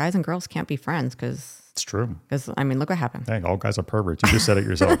 Yeah. Guys and girls can't be friends because it's true. Because, I mean, look what happened. Dang, all guys are perverts. You just said it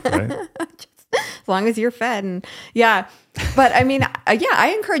yourself, right? As long as you're fed. And but I mean,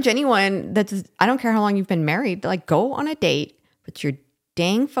 I encourage anyone I don't care how long you've been married, like go on a date. Put your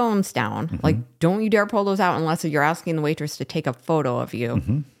dang phones down. Like, don't you dare pull those out unless you're asking the waitress to take a photo of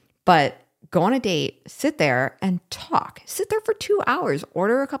you. But go on a date, sit there and talk. Sit there for 2 hours.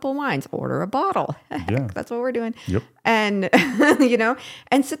 Order a couple of wines. Order a bottle. Heck, that's what we're doing. Yep. And,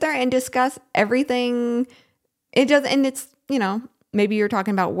 and sit there and discuss everything. It's, maybe you're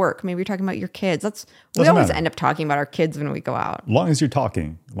talking about work. Maybe you're talking about your kids. We always end up talking about our kids when we go out. As long as you're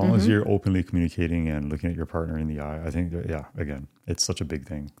talking, as long as you're openly communicating and looking at your partner in the eye, I think that, again, it's such a big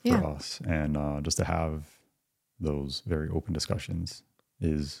thing for us. And just to have those very open discussions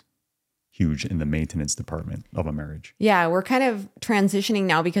is huge in the maintenance department of a marriage. Yeah, we're kind of transitioning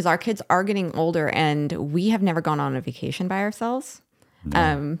now because our kids are getting older and we have never gone on a vacation by ourselves.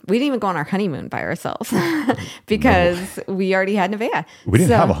 No. We didn't even go on our honeymoon by ourselves because we already had Nevaeh. We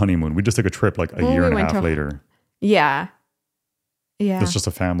didn't have a honeymoon. We just took a trip like a year and a half later. Yeah. Yeah. It was just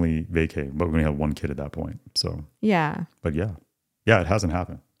a family vacay, but we only had one kid at that point. So, yeah. But yeah, it hasn't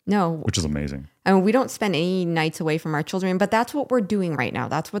happened. No. Which is amazing. I mean, we don't spend any nights away from our children, but that's what we're doing right now.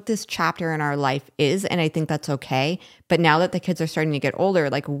 That's what this chapter in our life is. And I think that's okay. But now that the kids are starting to get older,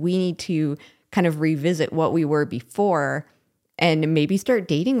 like we need to kind of revisit what we were before and maybe start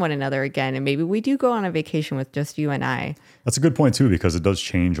dating one another again. And maybe we do go on a vacation with just you and I. That's a good point too, because it does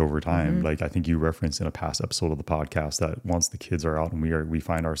change over time. Like I think you referenced in a past episode of the podcast that once the kids are out and we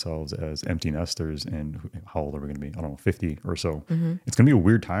find ourselves as empty nesters, and how old are we going to be? I don't know, 50 or so. It's going to be a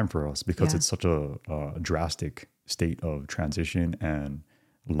weird time for us because it's such a drastic state of transition, and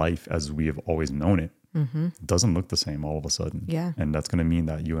life as we have always known it doesn't look the same all of a sudden. Yeah. And that's going to mean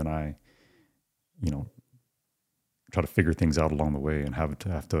that you and I, try to figure things out along the way and have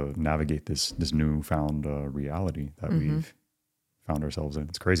to navigate this newfound reality that we've found ourselves in.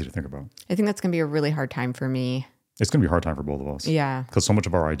 It's crazy to think about. I think that's going to be a really hard time for me. It's going to be a hard time for both of us. Yeah. Because so much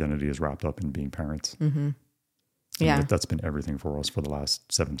of our identity is wrapped up in being parents. Yeah. That's been everything for us for the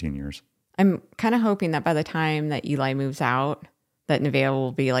last 17 years. I'm kind of hoping that by the time that Eli moves out, that Nevaeh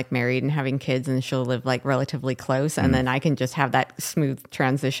will be like married and having kids, and she'll live like relatively close. And then I can just have that smooth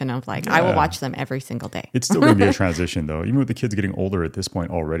transition of like, I will watch them every single day. It's still going to be a transition though. Even with the kids getting older at this point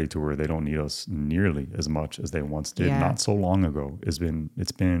already, to where they don't need us nearly as much as they once did not so long ago. It's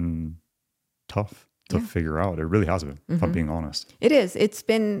been tough to figure out. It really has been, if I'm being honest. It is. It's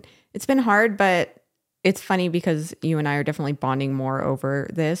been hard, but it's funny because you and I are definitely bonding more over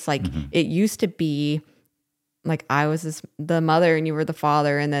this. Like it used to be like I was the mother and you were the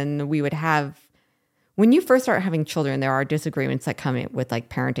father. And then we would have, when you first start having children, there are disagreements that come in with like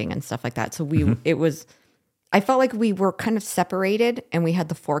parenting and stuff like that. So I felt like we were kind of separated and we had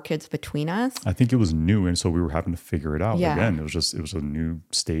the 4 kids between us. I think it was new. And so we were having to figure it out. Again, it was a new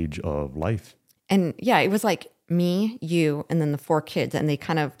stage of life. And yeah, it was like me, you, and then the 4 kids. And they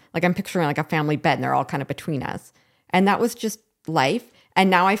kind of, like I'm picturing like a family bed and they're all kind of between us. And that was just life. And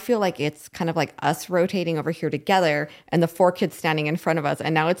now I feel like it's kind of like us rotating over here together and the 4 kids standing in front of us.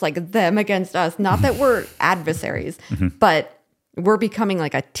 And now it's like them against us. Not that we're adversaries, but we're becoming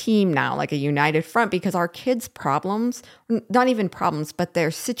like a team now, like a united front, because our kids' problems, not even problems, but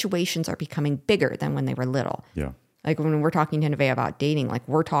their situations are becoming bigger than when they were little. Yeah. Like when we're talking to Nevaeh about dating, like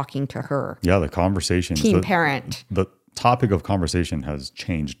we're talking to her. Yeah, the conversation. Parent. The topic of conversation has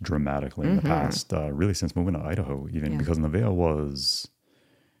changed dramatically in the past, really since moving to Idaho, even because Nevaeh was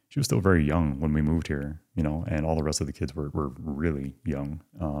still very young when we moved here, and all the rest of the kids were really young.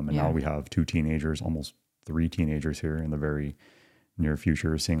 And now we have 2 teenagers, almost 3 teenagers here in the very near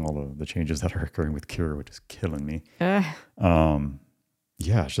future, seeing all the changes that are occurring with Kira, which is killing me.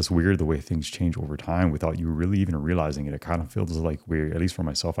 Yeah, it's just weird the way things change over time without you really even realizing it. It kind of feels like at least for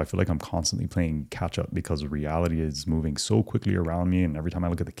myself, I feel like I'm constantly playing catch up because reality is moving so quickly around me. And every time I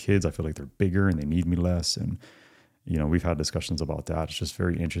look at the kids, I feel like they're bigger and they need me less. And we've had discussions about that. It's just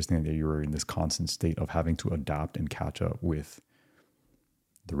very interesting that you're in this constant state of having to adapt and catch up with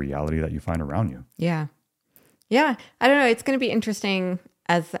the reality that you find around you. Yeah. Yeah. I don't know. It's going to be interesting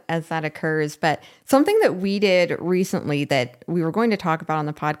as that occurs. But something that we did recently that we were going to talk about on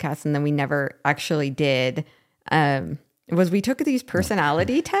the podcast and then we never actually did was we took these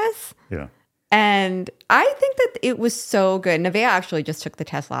personality tests. Yeah. And I think that it was so good. Nevaeh actually just took the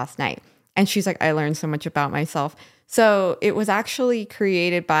test last night. And she's like, I learned so much about myself. So it was actually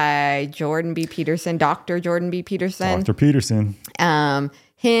created by Jordan B. Peterson, Dr. Jordan B. Peterson. Dr. Peterson.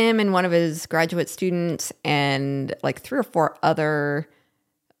 Him and one of his graduate students and like 3 or 4 other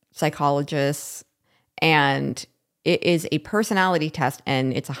psychologists. And it is a personality test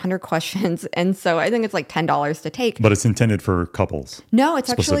and it's 100 questions. And so I think it's like $10 to take. But it's intended for couples. No, it's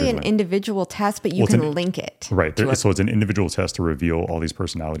actually an individual test, but you can link it. Right. So it's an individual test to reveal all these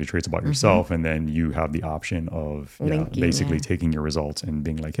personality traits about yourself. And then you have the option of basically taking your results and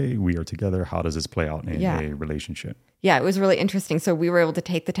being like, hey, we are together. How does this play out in a relationship? Yeah, it was really interesting. So we were able to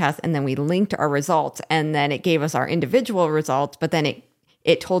take the test and then we linked our results and then it gave us our individual results, but then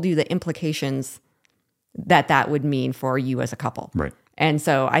it told you the implications that would mean for you as a couple. Right. And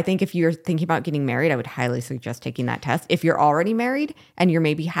so I think if you're thinking about getting married, I would highly suggest taking that test. If you're already married and you're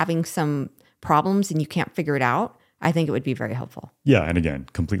maybe having some problems and you can't figure it out, I think it would be very helpful. Yeah. And again,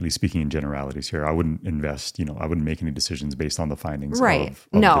 completely speaking in generalities here, I wouldn't I wouldn't make any decisions based on the findings of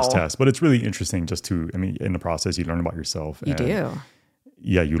this test. But it's really interesting just in the process, you learn about yourself. You do.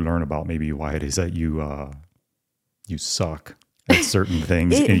 Yeah. You learn about maybe why it is that you suck at certain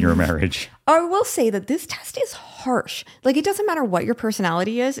things in your marriage. I will say that this test is harsh. Like, it doesn't matter what your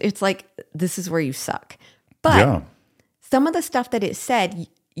personality is. It's like, this is where you suck. But some of the stuff that it said,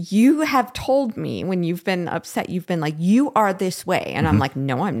 you have told me when you've been upset, you've been like, you are this way. And I'm like,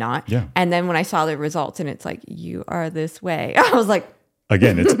 no, I'm not. Yeah. And then when I saw the results and it's like, you are this way, I was like,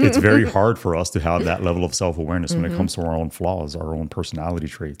 again, it's very hard for us to have that level of self-awareness when it comes to our own flaws, our own personality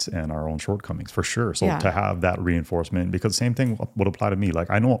traits, and our own shortcomings, for sure. So to have that reinforcement, because the same thing would apply to me. Like,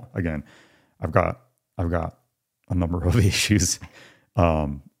 I know, again, I've got a number of issues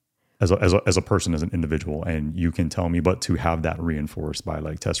as a person, as an individual, and you can tell me, but to have that reinforced by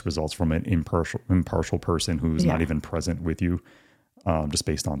like test results from an impartial person who's not even present with you, just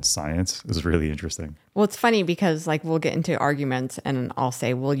based on science, is really interesting. Well, it's funny because like we'll get into arguments and I'll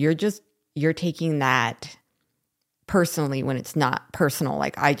say, well, you're taking that personally when it's not personal.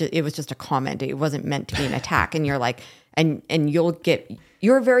 Like it was just a comment. It wasn't meant to be an attack. And you're like, and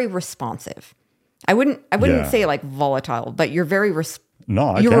you're very responsive. I wouldn't say like volatile, but you're very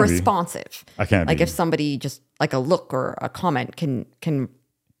you're responsive. I can't like be. if somebody just like a look or a comment can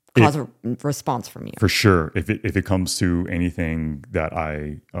cause a response from you. For sure. If it comes to anything that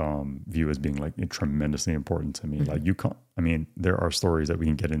I view as being like tremendously important to me, like there are stories that we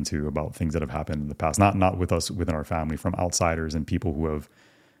can get into about things that have happened in the past, not with us within our family, from outsiders and people who have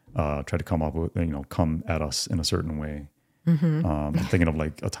tried to come at us in a certain way. I'm thinking of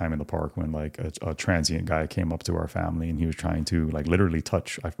like a time in the park when like a transient guy came up to our family and he was trying to like literally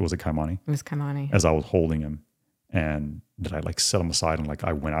touch, was it Kaimani? It was Kaimani. As I was holding him. And did I like set him aside and like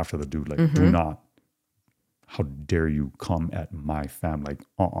I went after the dude, like, do not, how dare you come at my family?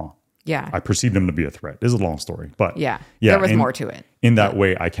 Like, Yeah. I perceived him to be a threat. This is a long story, but yeah, there was more to it. In that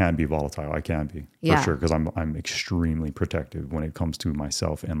way, I can be volatile. I can be for Yeah. sure, because I'm extremely protective when it comes to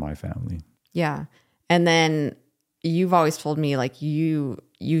myself and my family. Yeah. And then you've always told me like you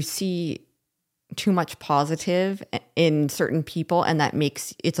see too much positive in certain people and that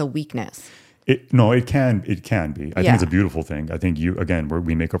makes it's a weakness. It can be. I think it's a beautiful thing. I think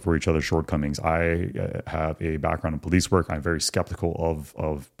we make up for each other's shortcomings. I have a background in police work. I'm very skeptical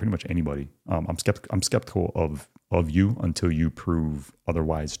of pretty much anybody. I'm skeptical of you until you prove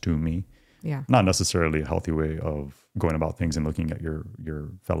otherwise to me. Yeah. Not necessarily a healthy way of going about things and looking at your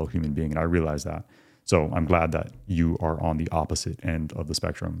fellow human being. And I realize that. So I'm glad that you are on the opposite end of the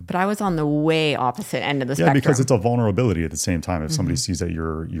spectrum. But I was on the way opposite end of the spectrum. Yeah, because it's a vulnerability at the same time. If somebody sees that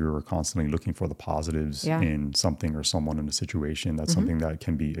you're constantly looking for the positives in something or someone in a situation, that's something that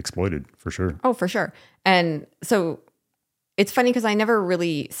can be exploited for sure. Oh, for sure. And so it's funny because I never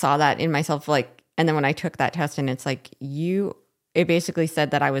really saw that in myself. Like, and then when I took that test and it's like it basically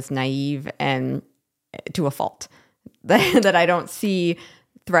said that I was naive and to a fault, that I don't see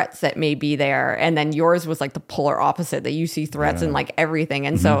threats that may be there. And then yours was like the polar opposite, that you see threats in like everything.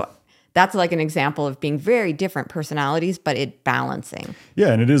 And so that's like an example of being very different personalities, but it balancing.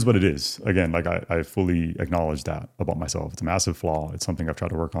 Yeah. And it is what it is. Again, like I fully acknowledge that about myself. It's a massive flaw. It's something I've tried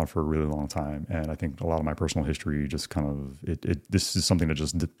to work on for a really long time. And I think a lot of my personal history just kind of, this is something that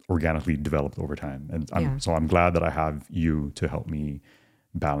just organically developed over time. And so I'm glad that I have you to help me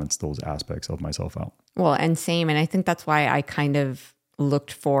balance those aspects of myself out. Well, and same. And I think that's why I kind of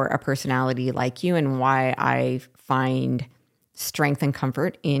looked for a personality like you and why I find strength and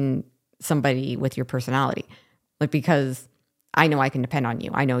comfort in somebody with your personality. Like, because I know I can depend on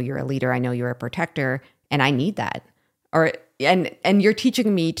you. I know you're a leader. I know you're a protector, and I need that. And you're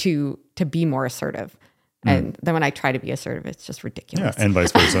teaching me to be more assertive. And then when I try to be assertive, it's just ridiculous. Yeah, and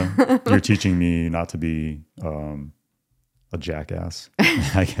vice versa. You're teaching me not to be a jackass,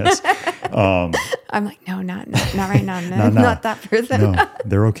 I guess. I'm like, no, not right now. No, not that person. No,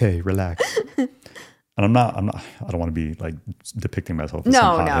 they're okay. Relax. And I don't want to be like depicting myself as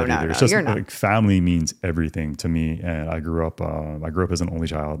some hothead either. It's just like family means everything to me. And I grew up as an only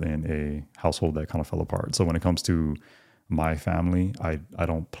child in a household that kind of fell apart. So when it comes to my family, I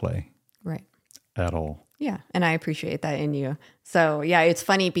don't play. Right. At all. Yeah. And I appreciate that in you. So yeah, it's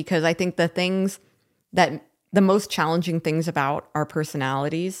funny because I think the most challenging things about our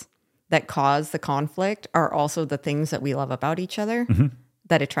personalities that cause the conflict are also the things that we love about each other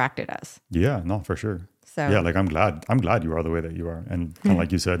that attracted us. Yeah, no, for sure. So yeah, like I'm glad you are the way that you are. And kind of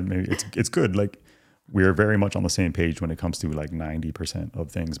like you said, maybe it's good. Like we're very much on the same page when it comes to like 90% of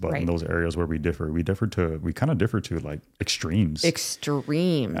things, but in those areas where we kind of differ to like extremes.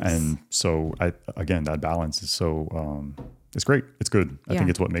 And so that balance is so, it's great. It's good. I think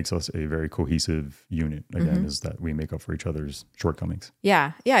it's what makes us a very cohesive unit, again, is that we make up for each other's shortcomings.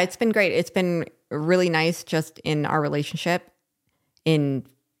 Yeah. Yeah. It's been great. It's been really nice just in our relationship, in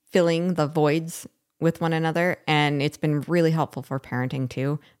filling the voids with one another. And it's been really helpful for parenting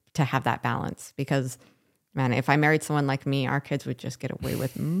too, to have that balance. Because, man, if I married someone like me, our kids would just get away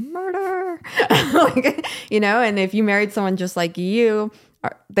with murder. And if you married someone just like you,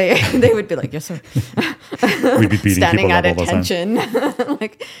 they would be like, yes, sir. We'd be beating standing people at up attention.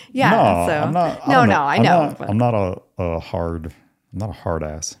 Like, yeah. No, so I'm not, I know. I'm not a hard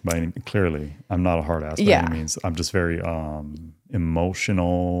ass by any, clearly. I'm not a hard ass by any means. I'm just very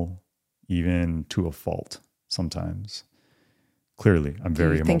emotional, even to a fault sometimes. Clearly, I'm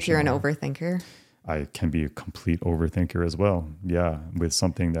very emotional. Do you think you're an overthinker? I can be a complete overthinker as well. Yeah. With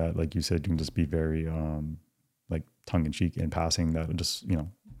something that, like you said, you can just be very, like tongue in cheek in passing that just, you know,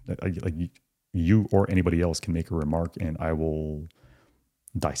 like you or anybody else can make a remark and I will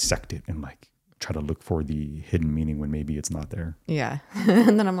dissect it and like try to look for the hidden meaning when maybe it's not there. Yeah.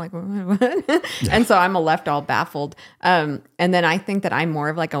 And then I'm like, what? Yeah. And so I'm left all baffled. And then I think that I'm more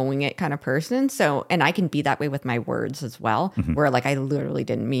of like a wing it kind of person. So, and I can be that way with my words as well, where like I literally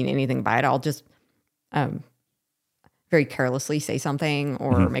didn't mean anything by it. I'll just very carelessly say something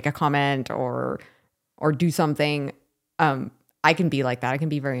or make a comment or do something. I can be like that. I can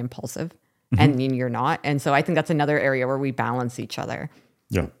be very impulsive and you're not. And so I think that's another area where we balance each other.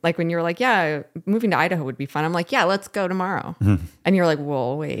 Yeah. Like when you're like, yeah, moving to Idaho would be fun. I'm like, yeah, let's go tomorrow. And you're like,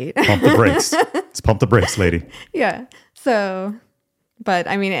 whoa, wait. Pump the brakes. Let's pump the brakes, lady. Yeah. So, but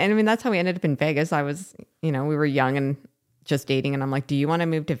I mean, that's how we ended up in Vegas. I was, we were young and just dating. And I'm like, do you want to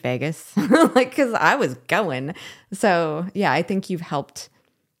move to Vegas? Like, cause I was going. So yeah, I think you've helped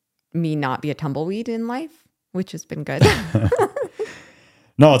me not be a tumbleweed in life, which has been good.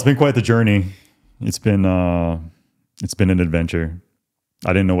 No, it's been quite the journey. It's been an adventure.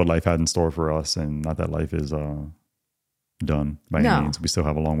 I didn't know what life had in store for us, and not that life is done by any means. We still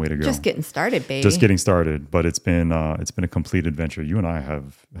have a long way to go. Just getting started, baby. Just getting started, but it's been a complete adventure. You and I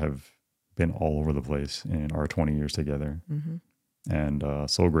have been all over the place in our 20 years together, and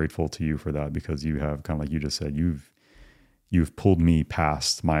so grateful to you for that, because you have, kind of like you just said, you've pulled me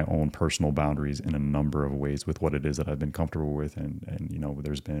past my own personal boundaries in a number of ways with what it is that I've been comfortable with, and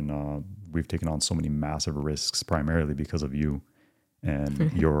there's been we've taken on so many massive risks primarily because of you.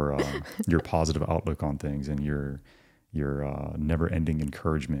 And your positive outlook on things, and your never-ending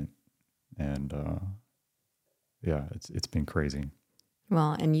encouragement, and it's been crazy.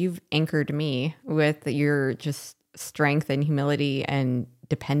 Well, and you've anchored me with your just strength and humility and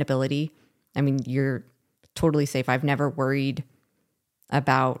dependability. I mean, you're totally safe. I've never worried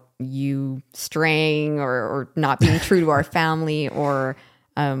about you straying or not being true to our family or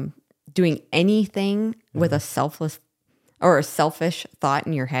doing anything with a selfish thought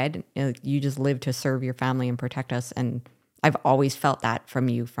in your head. You just live to serve your family and protect us. And I've always felt that from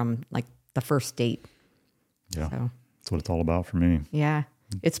you from like the first date. Yeah. So that's what it's all about for me. Yeah.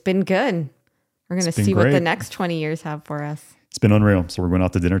 It's been good. We're going to see what the next 20 years have for us. It's been unreal. So we're going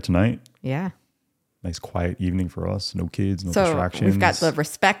out to dinner tonight. Yeah. Nice quiet evening for us. No kids, no distractions. We've got the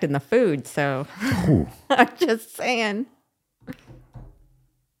respect in the food. So I'm just saying.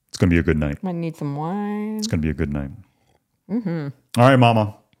 It's going to be a good night. I need some wine. It's going to be a good night. All right,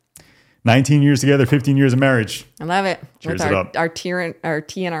 mama. 19 years together, 15 years of marriage. I love it. Cheers with it up. Our tea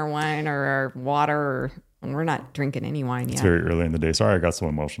and our wine or our water. And we're not drinking any wine yet. It's very early in the day. Sorry I got so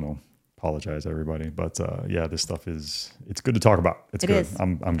emotional. Apologize, everybody. But this stuff it's good to talk about. It's good.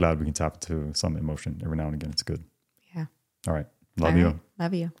 I'm glad we can tap into some emotion every now and again. It's good. Yeah. All right. Love you.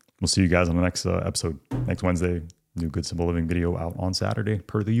 Love you. We'll see you guys on the next episode. Next Wednesday. New Good Simple Living video out on Saturday,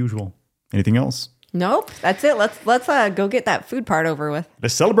 per the usual. Anything else? Nope. That's it. Let's go get that food part over with.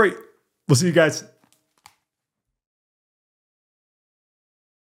 Let's celebrate. We'll see you guys.